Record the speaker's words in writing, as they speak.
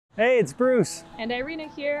Hey, it's Bruce. And Irina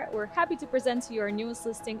here. We're happy to present to you our newest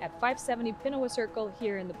listing at 570 Pinawa Circle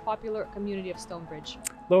here in the popular community of Stonebridge.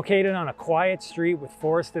 Located on a quiet street with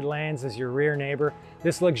forested lands as your rear neighbor,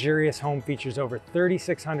 this luxurious home features over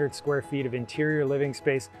 3,600 square feet of interior living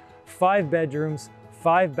space, 5 bedrooms,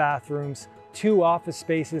 5 bathrooms, 2 office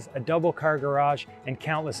spaces, a double car garage, and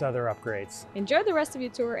countless other upgrades. Enjoy the rest of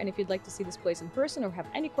your tour, and if you'd like to see this place in person or have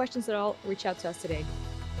any questions at all, reach out to us today.